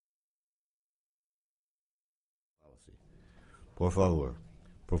Por favor,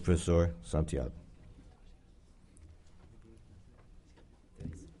 profesor Santiago.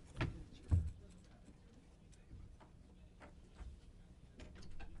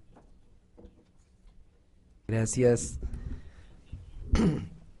 Gracias.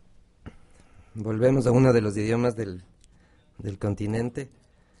 Volvemos a uno de los idiomas del continente.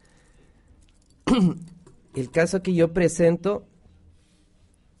 El caso que yo presento,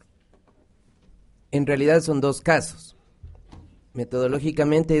 en realidad son dos casos.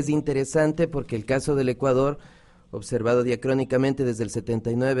 Metodológicamente es interesante porque el caso del Ecuador, observado diacrónicamente desde el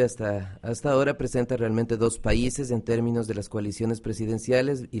 79 hasta ahora, presenta realmente dos países en términos de las coaliciones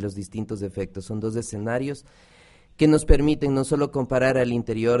presidenciales y los distintos efectos. Son dos escenarios que nos permiten no solo comparar al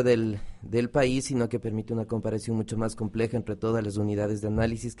interior del país, sino que permite una comparación mucho más compleja entre todas las unidades de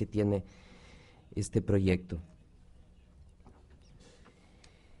análisis que tiene este proyecto.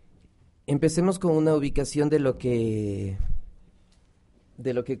 Empecemos con una ubicación de lo que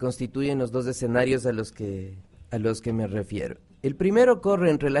constituyen los dos escenarios a los que me refiero. El primero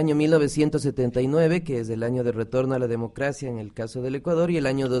corre entre el año 1979, que es el año de retorno a la democracia en el caso del Ecuador, y el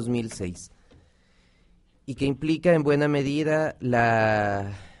año 2006, y que implica en buena medida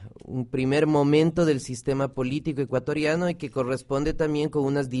un primer momento del sistema político ecuatoriano y que corresponde también con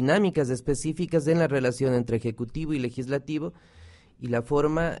unas dinámicas específicas en la relación entre ejecutivo y legislativo y la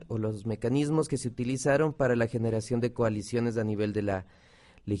forma o los mecanismos que se utilizaron para la generación de coaliciones a nivel de la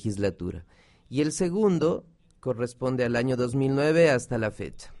legislatura. Y el segundo corresponde al año 2009 hasta la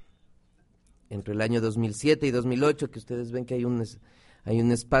fecha. Entre el año 2007 y 2008, que ustedes ven que hay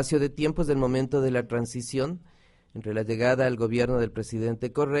un espacio de tiempo, es el momento de la transición entre la llegada al gobierno del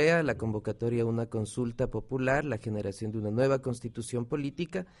presidente Correa, la convocatoria a una consulta popular, la generación de una nueva constitución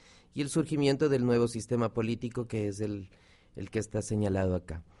política y el surgimiento del nuevo sistema político que es el que está señalado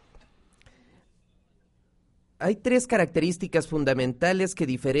acá. Hay tres características fundamentales que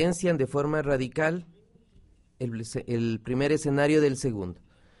diferencian de forma radical el primer escenario del segundo.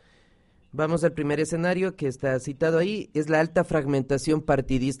 Vamos al primer escenario que está citado ahí, es la alta fragmentación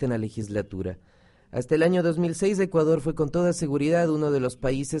partidista en la legislatura. Hasta el año 2006, Ecuador fue con toda seguridad uno de los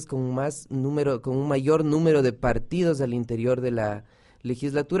países con un mayor número de partidos al interior de la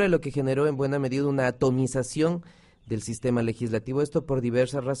legislatura, lo que generó en buena medida una atomización del sistema legislativo, esto por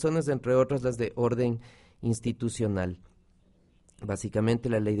diversas razones, entre otras las de orden institucional, básicamente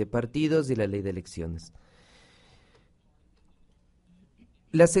la ley de partidos y la ley de elecciones.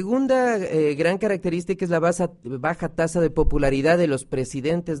 La segunda gran característica es la baja tasa de popularidad de los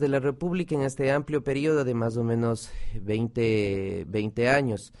presidentes de la República en este amplio periodo de más o menos 20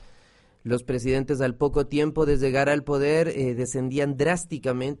 años. Los presidentes al poco tiempo de llegar al poder descendían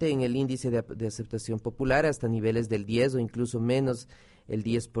drásticamente en el índice de aceptación popular hasta niveles del 10 o incluso menos el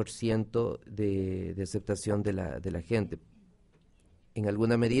 10% de aceptación de la gente. En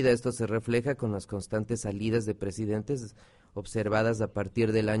alguna medida esto se refleja con las constantes salidas de presidentes observadas a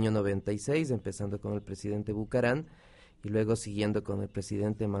partir del año 96, empezando con el presidente Bucarán y luego siguiendo con el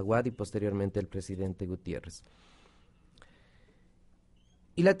presidente Maguad y posteriormente el presidente Gutiérrez.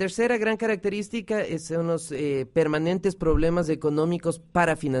 Y la tercera gran característica son los permanentes problemas económicos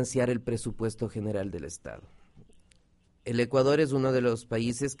para financiar el presupuesto general del Estado. El Ecuador es uno de los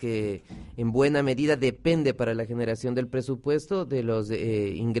países que en buena medida depende para la generación del presupuesto de los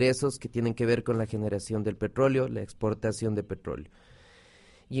ingresos que tienen que ver con la generación del petróleo, la exportación de petróleo.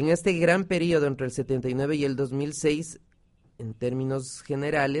 Y en este gran periodo entre el 79 y el 2006, en términos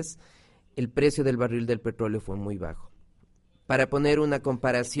generales, el precio del barril del petróleo fue muy bajo. Para poner una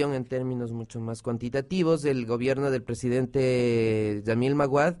comparación en términos mucho más cuantitativos, el gobierno del presidente Yamil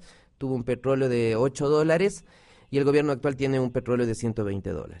Maguad tuvo un petróleo de $8 y el gobierno actual tiene un petróleo de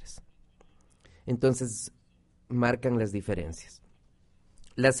 $120. Entonces, marcan las diferencias.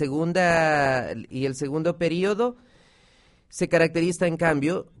 El segundo periodo se caracteriza, en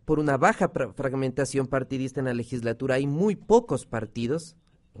cambio, por una baja fragmentación partidista en la legislatura. Hay muy pocos partidos,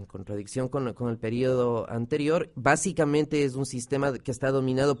 en contradicción con el periodo anterior. Básicamente es un sistema que está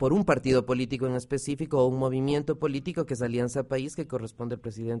dominado por un partido político en específico o un movimiento político que es Alianza País, que corresponde al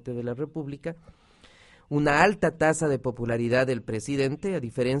presidente de la República. Una alta tasa de popularidad del presidente, a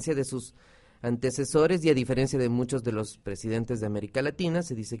diferencia de sus antecesores y a diferencia de muchos de los presidentes de América Latina.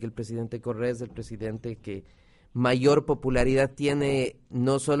 Se dice que el presidente Correa es el presidente que mayor popularidad tiene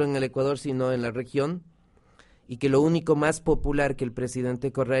no solo en el Ecuador, sino en la región, y que lo único más popular que el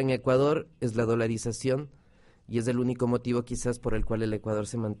presidente Correa en Ecuador es la dolarización, y es el único motivo quizás por el cual el Ecuador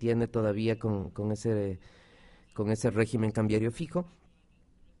se mantiene todavía con ese régimen cambiario fijo.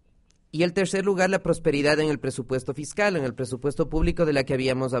 Y el tercer lugar, la prosperidad en el presupuesto fiscal, en el presupuesto público de la que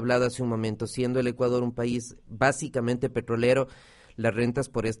habíamos hablado hace un momento. Siendo el Ecuador un país básicamente petrolero, las rentas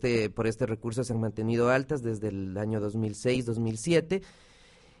por este recurso se han mantenido altas desde el año 2006-2007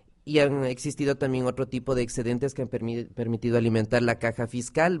 y han existido también otro tipo de excedentes que han permitido alimentar la caja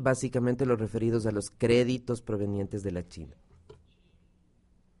fiscal, básicamente los referidos a los créditos provenientes de la China.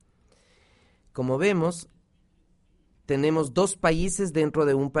 Como vemos, tenemos dos países dentro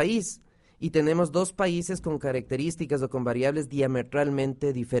de un país y tenemos dos países con características o con variables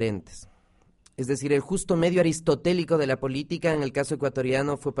diametralmente diferentes. Es decir, el justo medio aristotélico de la política en el caso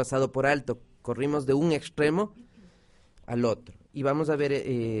ecuatoriano fue pasado por alto. Corrimos de un extremo al otro. Y vamos a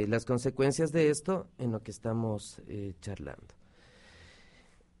ver las consecuencias de esto en lo que estamos charlando.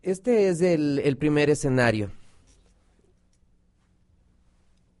 Este es el primer escenario.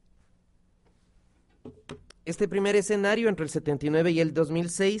 Este primer escenario entre el 79 y el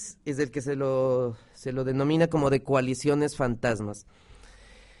 2006 es el que se lo denomina como de coaliciones fantasmas.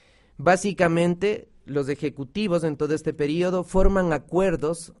 Básicamente, los ejecutivos en todo este periodo forman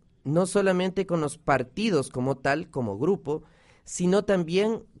acuerdos no solamente con los partidos como tal, como grupo, sino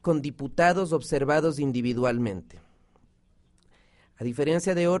también con diputados observados individualmente. A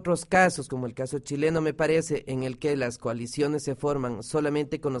diferencia de otros casos, como el caso chileno, me parece, en el que las coaliciones se forman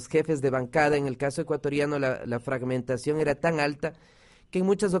solamente con los jefes de bancada, en el caso ecuatoriano la fragmentación era tan alta que en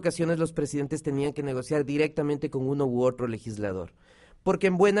muchas ocasiones los presidentes tenían que negociar directamente con uno u otro legislador, porque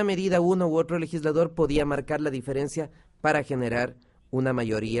en buena medida uno u otro legislador podía marcar la diferencia para generar una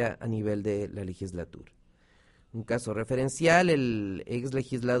mayoría a nivel de la legislatura. Un caso referencial, el ex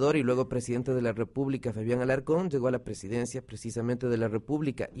legislador y luego presidente de la República, Fabián Alarcón, llegó a la presidencia precisamente de la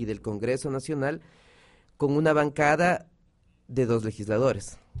República y del Congreso Nacional con una bancada de dos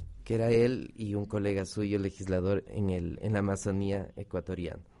legisladores, que era él y un colega suyo legislador en la Amazonía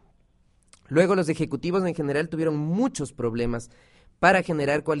ecuatoriana. Luego los ejecutivos en general tuvieron muchos problemas para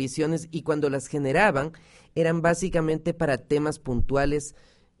generar coaliciones y cuando las generaban eran básicamente para temas puntuales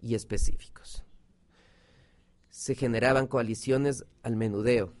y específicos. Se generaban coaliciones al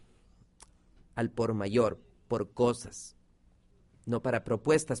menudeo, al por mayor, por cosas, no para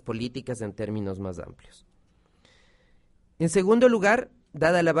propuestas políticas en términos más amplios. En segundo lugar,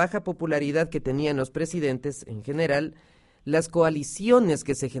 dada la baja popularidad que tenían los presidentes en general, las coaliciones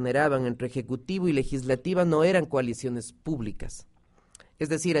que se generaban entre ejecutivo y legislativa no eran coaliciones públicas. Es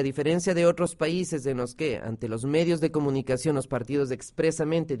decir, a diferencia de otros países en los que, ante los medios de comunicación, los partidos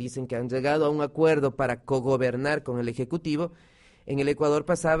expresamente dicen que han llegado a un acuerdo para cogobernar con el Ejecutivo, en el Ecuador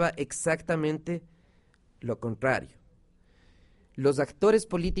pasaba exactamente lo contrario. Los actores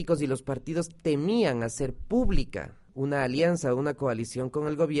políticos y los partidos temían hacer pública una alianza o una coalición con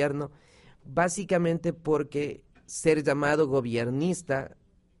el gobierno, básicamente porque ser llamado gobiernista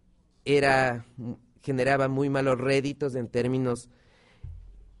generaba muy malos réditos en términos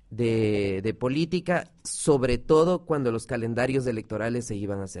de política, sobre todo cuando los calendarios electorales se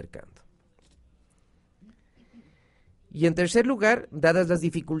iban acercando. Y en tercer lugar, dadas las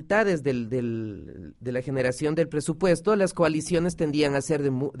dificultades de la generación del presupuesto, las coaliciones tendían a ser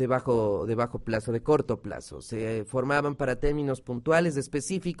de bajo plazo, de corto plazo. Se formaban para términos puntuales,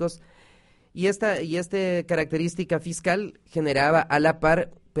 específicos, y esta característica fiscal generaba a la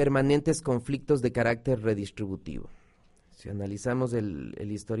par permanentes conflictos de carácter redistributivo. Si analizamos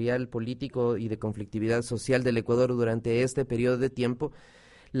el historial político y de conflictividad social del Ecuador durante este periodo de tiempo,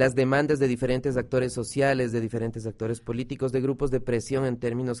 las demandas de diferentes actores sociales, de diferentes actores políticos, de grupos de presión en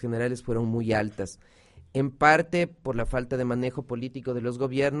términos generales fueron muy altas, en parte por la falta de manejo político de los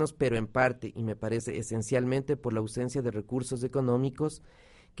gobiernos, pero en parte, y me parece esencialmente, por la ausencia de recursos económicos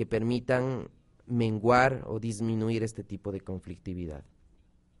que permitan menguar o disminuir este tipo de conflictividad.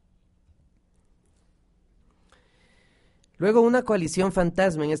 Luego, una coalición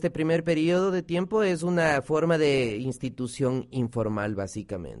fantasma en este primer periodo de tiempo es una forma de institución informal,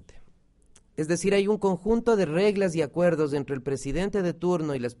 básicamente. Es decir, hay un conjunto de reglas y acuerdos entre el presidente de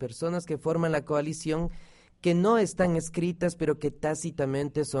turno y las personas que forman la coalición que no están escritas, pero que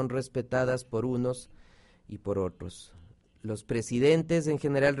tácitamente son respetadas por unos y por otros. Los presidentes en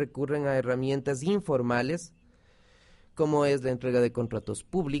general recurren a herramientas informales, como es la entrega de contratos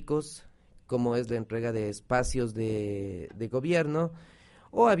públicos, como es la entrega de espacios de gobierno,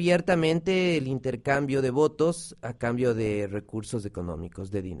 o abiertamente el intercambio de votos a cambio de recursos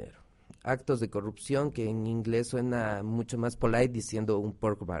económicos, de dinero. Actos de corrupción que en inglés suena mucho más polite diciendo un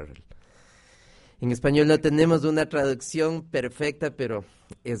pork barrel. En español no tenemos una traducción perfecta, pero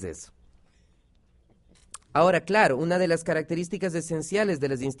es eso. Ahora, claro, una de las características esenciales de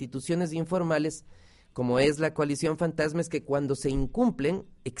las instituciones informales como es la coalición fantasma, es que cuando se incumplen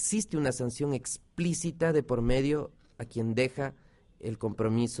existe una sanción explícita de por medio a quien deja el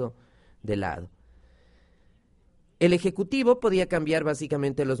compromiso de lado. El Ejecutivo podía cambiar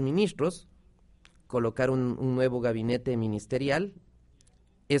básicamente los ministros, colocar un nuevo gabinete ministerial.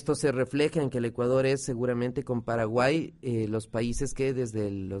 Esto se refleja en que el Ecuador es seguramente con Paraguay los países que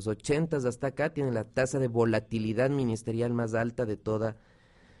desde los 80s hasta acá tienen la tasa de volatilidad ministerial más alta de toda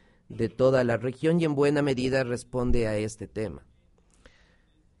la región, y en buena medida responde a este tema.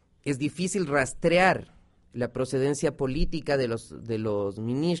 Es difícil rastrear la procedencia política de los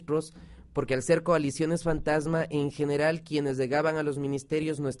ministros, porque al ser coaliciones fantasma, en general quienes llegaban a los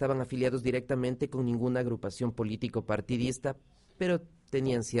ministerios no estaban afiliados directamente con ninguna agrupación político-partidista, pero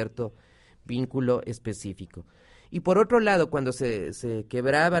tenían cierto vínculo específico. Y por otro lado, cuando se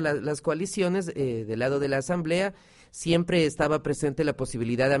quebraban las coaliciones, del lado de la Asamblea, siempre estaba presente la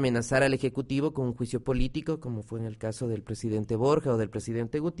posibilidad de amenazar al Ejecutivo con un juicio político, como fue en el caso del presidente Borja o del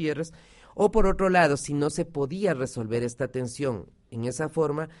presidente Gutiérrez, o por otro lado, si no se podía resolver esta tensión en esa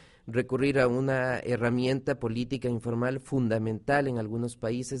forma, recurrir a una herramienta política informal fundamental en algunos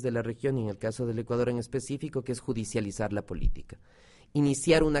países de la región, y en el caso del Ecuador en específico, que es judicializar la política.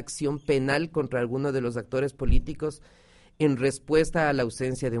 Iniciar una acción penal contra alguno de los actores políticos en respuesta a la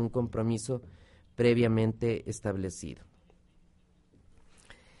ausencia de un compromiso previamente establecido.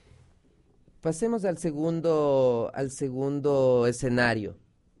 Pasemos al segundo escenario,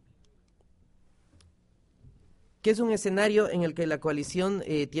 que es un escenario en el que la coalición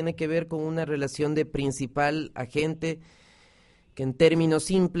tiene que ver con una relación de principal agente, que en términos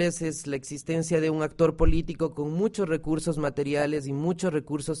simples es la existencia de un actor político con muchos recursos materiales y muchos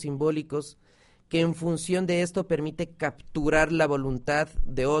recursos simbólicos, que en función de esto permite capturar la voluntad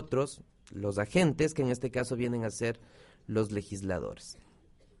de otros, los agentes, que en este caso vienen a ser los legisladores.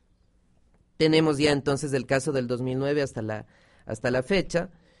 Tenemos ya entonces el caso del 2009 hasta la fecha,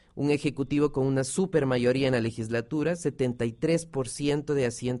 un ejecutivo con una supermayoría en la legislatura, 73% de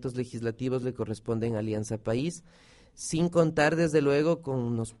asientos legislativos le corresponden a Alianza País, sin contar desde luego con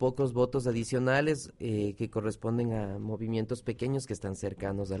unos pocos votos adicionales que corresponden a movimientos pequeños que están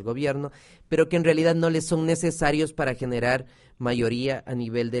cercanos al gobierno, pero que en realidad no les son necesarios para generar mayoría a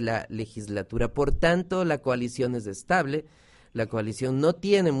nivel de la legislatura. Por tanto, la coalición es estable, la coalición no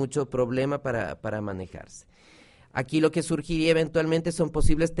tiene mucho problema para manejarse. Aquí lo que surgiría eventualmente son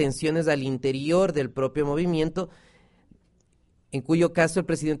posibles tensiones al interior del propio movimiento, en cuyo caso el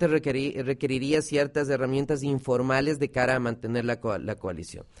presidente requeriría ciertas herramientas informales de cara a mantener la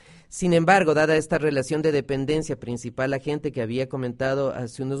coalición. Sin embargo, dada esta relación de dependencia principal agente que había comentado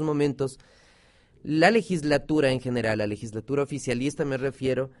hace unos momentos, la legislatura en general, la legislatura oficialista me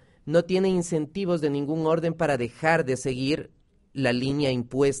refiero, no tiene incentivos de ningún orden para dejar de seguir la línea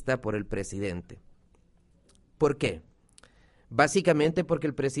impuesta por el presidente. ¿Por qué? Básicamente porque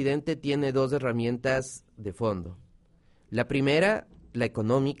el presidente tiene dos herramientas de fondo. La primera, la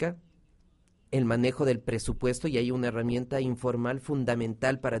económica, el manejo del presupuesto, y hay una herramienta informal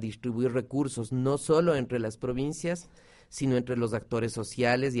fundamental para distribuir recursos, no solo entre las provincias, sino entre los actores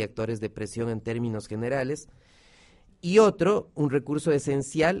sociales y actores de presión en términos generales. Y otro, un recurso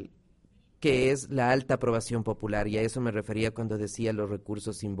esencial, que es la alta aprobación popular, y a eso me refería cuando decía los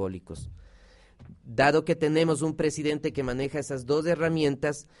recursos simbólicos. Dado que tenemos un presidente que maneja esas dos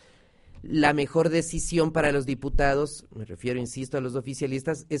herramientas, la mejor decisión para los diputados, me refiero, insisto, a los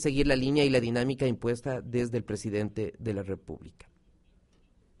oficialistas, es seguir la línea y la dinámica impuesta desde el presidente de la República.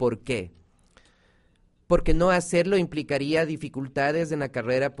 ¿Por qué? Porque no hacerlo implicaría dificultades en la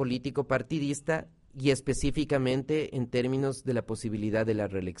carrera político-partidista y específicamente en términos de la posibilidad de la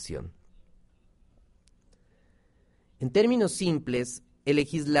reelección. En términos simples, el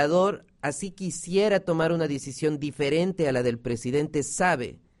legislador, así quisiera tomar una decisión diferente a la del presidente,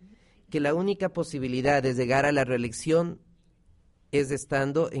 sabe que la única posibilidad de llegar a la reelección es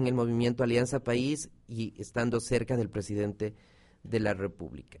estando en el movimiento Alianza País y estando cerca del presidente de la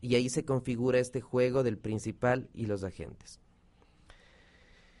República. Y ahí se configura este juego del principal y los agentes.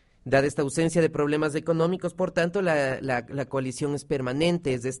 Dada esta ausencia de problemas económicos, por tanto, la coalición es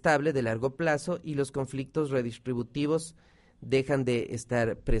permanente, es estable, de largo plazo, y los conflictos redistributivos dejan de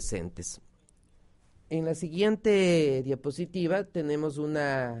estar presentes. En la siguiente diapositiva tenemos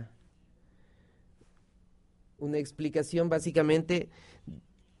una explicación básicamente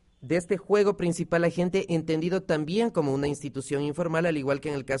de este juego principal agente, entendido también como una institución informal, al igual que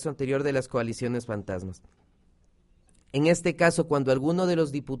en el caso anterior de las coaliciones fantasmas. En este caso, cuando alguno de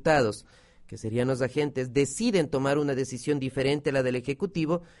los diputados, que serían los agentes, deciden tomar una decisión diferente a la del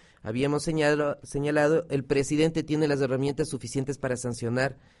Ejecutivo, habíamos señalado, el presidente tiene las herramientas suficientes para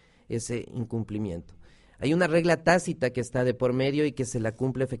sancionar ese incumplimiento. Hay una regla tácita que está de por medio y que se la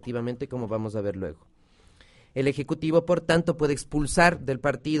cumple efectivamente, como vamos a ver luego. El Ejecutivo, por tanto, puede expulsar del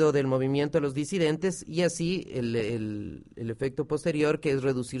partido, del movimiento a los disidentes y así el efecto posterior, que es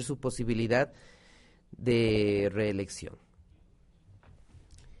reducir su posibilidad de reelección.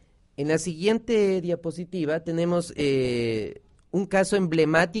 En la siguiente diapositiva tenemos un caso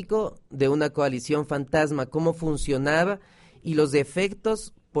emblemático de una coalición fantasma, cómo funcionaba y los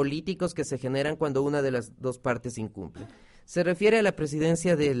efectos políticos que se generan cuando una de las dos partes incumple. Se refiere a la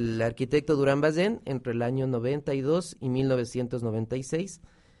presidencia del arquitecto Durán Ballén entre el año 92 y 1996.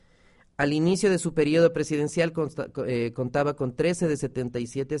 Al inicio de su periodo presidencial contaba con 13 de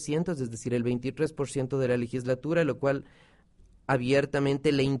 77 asientos, es decir, el 23% de la legislatura, lo cual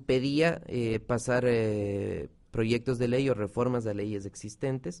abiertamente le impedía pasar proyectos de ley o reformas a leyes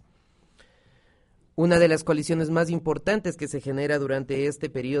existentes. Una de las coaliciones más importantes que se genera durante este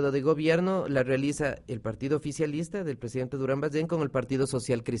periodo de gobierno la realiza el partido oficialista del presidente Durán Ballén con el Partido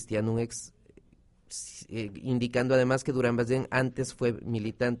Social Cristiano, indicando además que Durán Ballén antes fue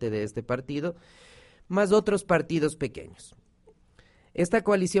militante de este partido, más otros partidos pequeños. Esta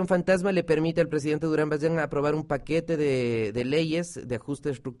coalición fantasma le permite al presidente Durán Ballén aprobar un paquete de leyes de ajuste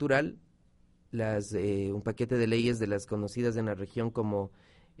estructural, un paquete de leyes de las conocidas en la región como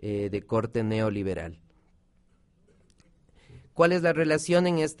de corte neoliberal. ¿Cuál es la relación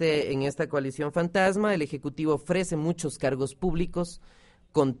en esta coalición fantasma? El Ejecutivo ofrece muchos cargos públicos,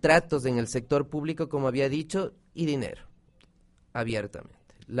 contratos en el sector público, como había dicho, y dinero, abiertamente.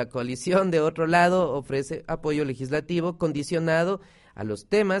 La coalición, de otro lado, ofrece apoyo legislativo condicionado a los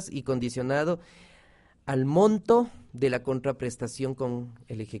temas y condicionado al monto de la contraprestación con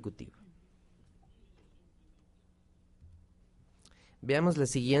el Ejecutivo. Veamos la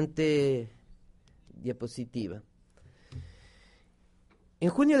siguiente diapositiva. En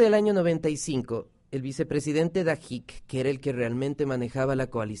junio del año 95, el vicepresidente Dajic, que era el que realmente manejaba la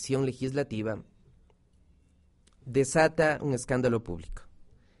coalición legislativa, desata un escándalo público.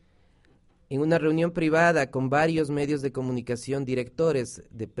 En una reunión privada con varios medios de comunicación, directores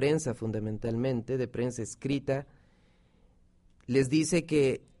de prensa fundamentalmente, de prensa escrita, les dice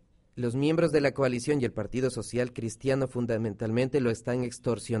que los miembros de la coalición y el Partido Social Cristiano fundamentalmente lo están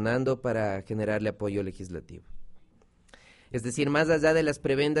extorsionando para generarle apoyo legislativo. Es decir, más allá de las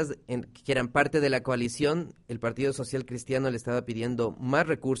prebendas que eran parte de la coalición, el Partido Social Cristiano le estaba pidiendo más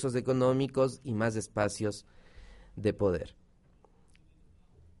recursos económicos y más espacios de poder.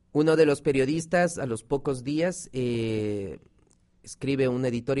 Uno de los periodistas, a los pocos días, escribe un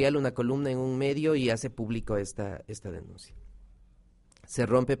editorial, una columna en un medio y hace público esta denuncia. Se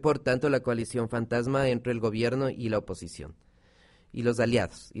rompe, por tanto, la coalición fantasma entre el gobierno y la oposición, y los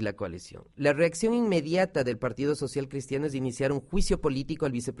aliados y la coalición. La reacción inmediata del Partido Social Cristiano es iniciar un juicio político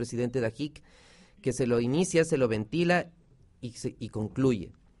al vicepresidente Dajic, que se lo inicia, se lo ventila y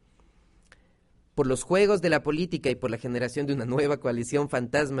concluye. Por los juegos de la política y por la generación de una nueva coalición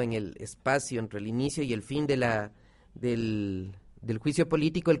fantasma en el espacio entre el inicio y el fin del juicio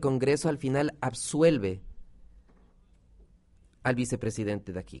político, el Congreso al final absuelve al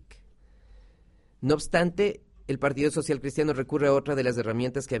vicepresidente Dajic. No obstante, el Partido Social Cristiano recurre a otra de las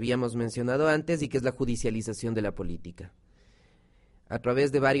herramientas que habíamos mencionado antes y que es la judicialización de la política. A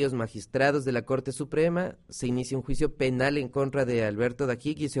través de varios magistrados de la Corte Suprema se inicia un juicio penal en contra de Alberto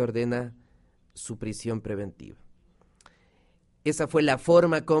Dajic y se ordena su prisión preventiva. Esa fue la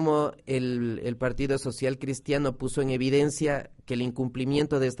forma como el Partido Social Cristiano puso en evidencia que el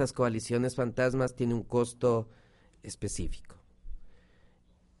incumplimiento de estas coaliciones fantasmas tiene un costo específico.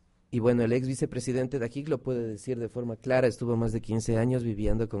 Y bueno, el ex vicepresidente Dajic lo puede decir de forma clara, estuvo más de 15 años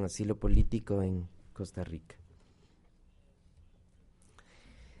viviendo con asilo político en Costa Rica.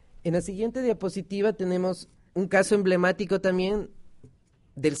 En la siguiente diapositiva tenemos un caso emblemático también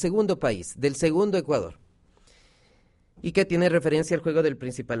del segundo país, del segundo Ecuador, y que tiene referencia al juego del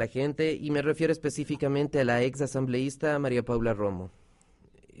principal agente, y me refiero específicamente a la ex asambleísta María Paula Romo,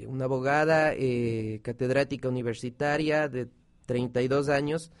 una abogada catedrática universitaria de 32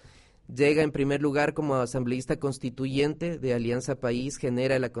 años. Llega en primer lugar como asambleísta constituyente de Alianza País,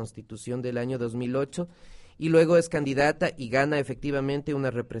 genera la Constitución del año 2008 y luego es candidata y gana efectivamente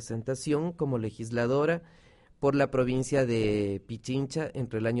una representación como legisladora por la provincia de Pichincha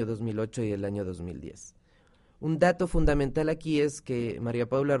entre el año 2008 y el año 2010. Un dato fundamental aquí es que María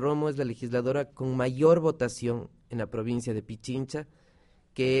Paula Romo es la legisladora con mayor votación en la provincia de Pichincha,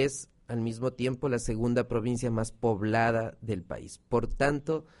 que es al mismo tiempo la segunda provincia más poblada del país. Por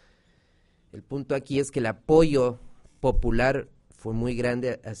tanto, el punto aquí es que el apoyo popular fue muy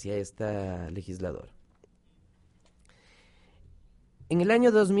grande hacia esta legisladora. En el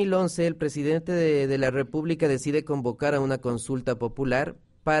año 2011, el presidente de la República decide convocar a una consulta popular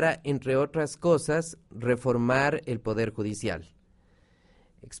para, entre otras cosas, reformar el Poder Judicial.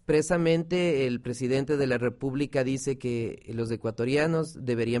 Expresamente, el presidente de la República dice que los ecuatorianos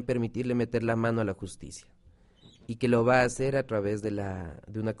deberían permitirle meter la mano a la justicia y que lo va a hacer a través de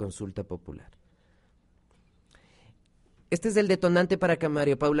una consulta popular. Este es el detonante para que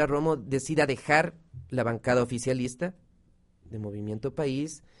María Paula Romo decida dejar la bancada oficialista de Movimiento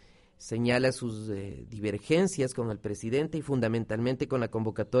País, señala sus divergencias con el presidente y fundamentalmente con la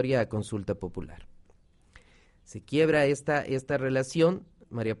convocatoria a consulta popular. Se quiebra esta relación,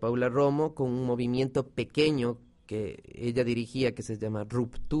 María Paula Romo, con un movimiento pequeño que ella dirigía, que se llama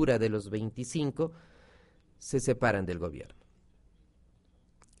Ruptura de los 25, se separan del gobierno.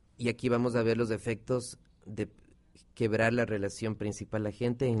 Y aquí vamos a ver los efectos de quebrar la relación principal a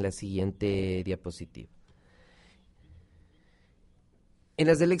gente en la siguiente diapositiva. En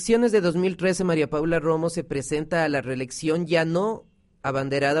las elecciones de 2013, María Paula Romo se presenta a la reelección ya no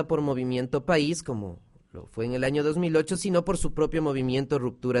abanderada por Movimiento País, como lo fue en el año 2008, sino por su propio movimiento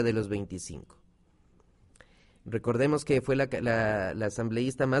Ruptura de los 25. Recordemos que fue la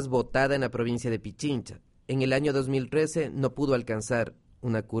asambleísta más votada en la provincia de Pichincha. En el año 2013 no pudo alcanzar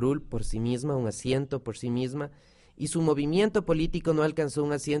una curul por sí misma, un asiento por sí misma, y su movimiento político no alcanzó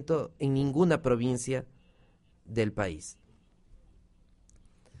un asiento en ninguna provincia del país.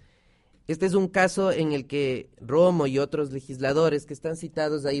 Este es un caso en el que Romo y otros legisladores que están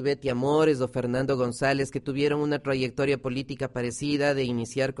citados ahí, Betty Amores o Fernando González, que tuvieron una trayectoria política parecida de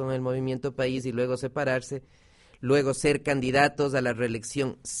iniciar con el Movimiento País y luego separarse, luego ser candidatos a la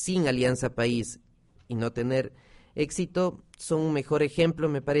reelección sin Alianza País y no tener éxito, son un mejor ejemplo,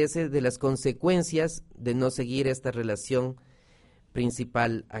 me parece, de las consecuencias de no seguir esta relación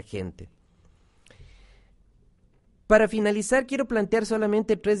principal agente. Para finalizar, quiero plantear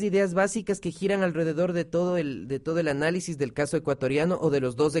solamente 3 ideas básicas que giran alrededor de todo el análisis del caso ecuatoriano o de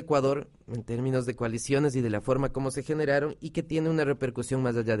los dos Ecuador, en términos de coaliciones y de la forma como se generaron, y que tiene una repercusión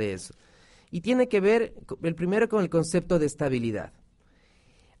más allá de eso. Y tiene que ver, el primero, con el concepto de estabilidad.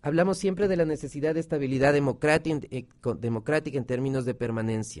 Hablamos siempre de la necesidad de estabilidad democrática en términos de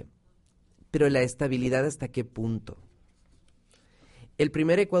permanencia, pero la estabilidad, ¿hasta qué punto? El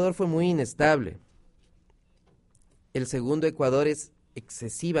primer Ecuador fue muy inestable. El segundo Ecuador es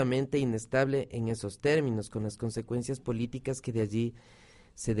excesivamente inestable en esos términos, con las consecuencias políticas que de allí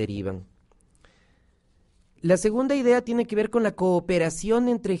se derivan. La segunda idea tiene que ver con la cooperación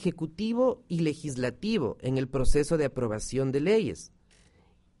entre ejecutivo y legislativo en el proceso de aprobación de leyes.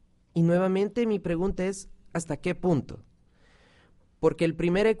 Y nuevamente mi pregunta es, ¿hasta qué punto? Porque el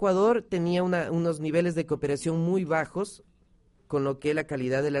primer Ecuador tenía unos niveles de cooperación muy bajos, con lo que la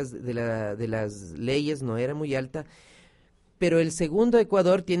calidad de las leyes no era muy alta, pero el segundo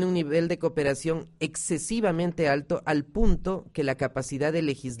Ecuador tiene un nivel de cooperación excesivamente alto, al punto que la capacidad de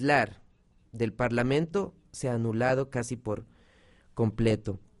legislar del Parlamento se ha anulado casi por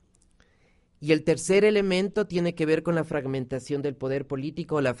completo. Y el tercer elemento tiene que ver con la fragmentación del poder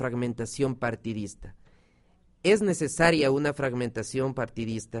político o la fragmentación partidista. ¿Es necesaria una fragmentación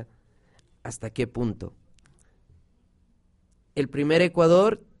partidista? ¿Hasta qué punto? El primer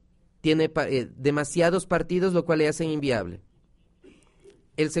Ecuador tiene demasiados partidos, lo cual le hacen inviable.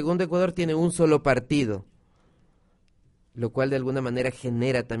 El segundo Ecuador tiene un solo partido, lo cual de alguna manera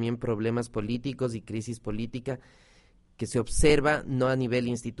genera también problemas políticos y crisis política que se observa no a nivel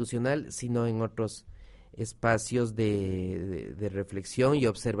institucional, sino en otros espacios de reflexión y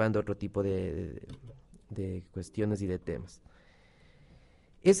observando otro tipo de cuestiones y de temas.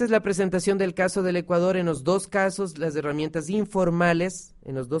 Esa es la presentación del caso del Ecuador. En los dos casos, las herramientas informales,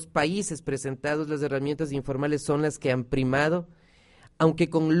 en los dos países presentados, las herramientas informales son las que han primado,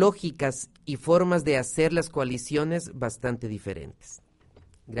 aunque con lógicas y formas de hacer las coaliciones bastante diferentes.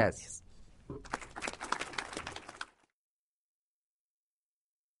 Gracias.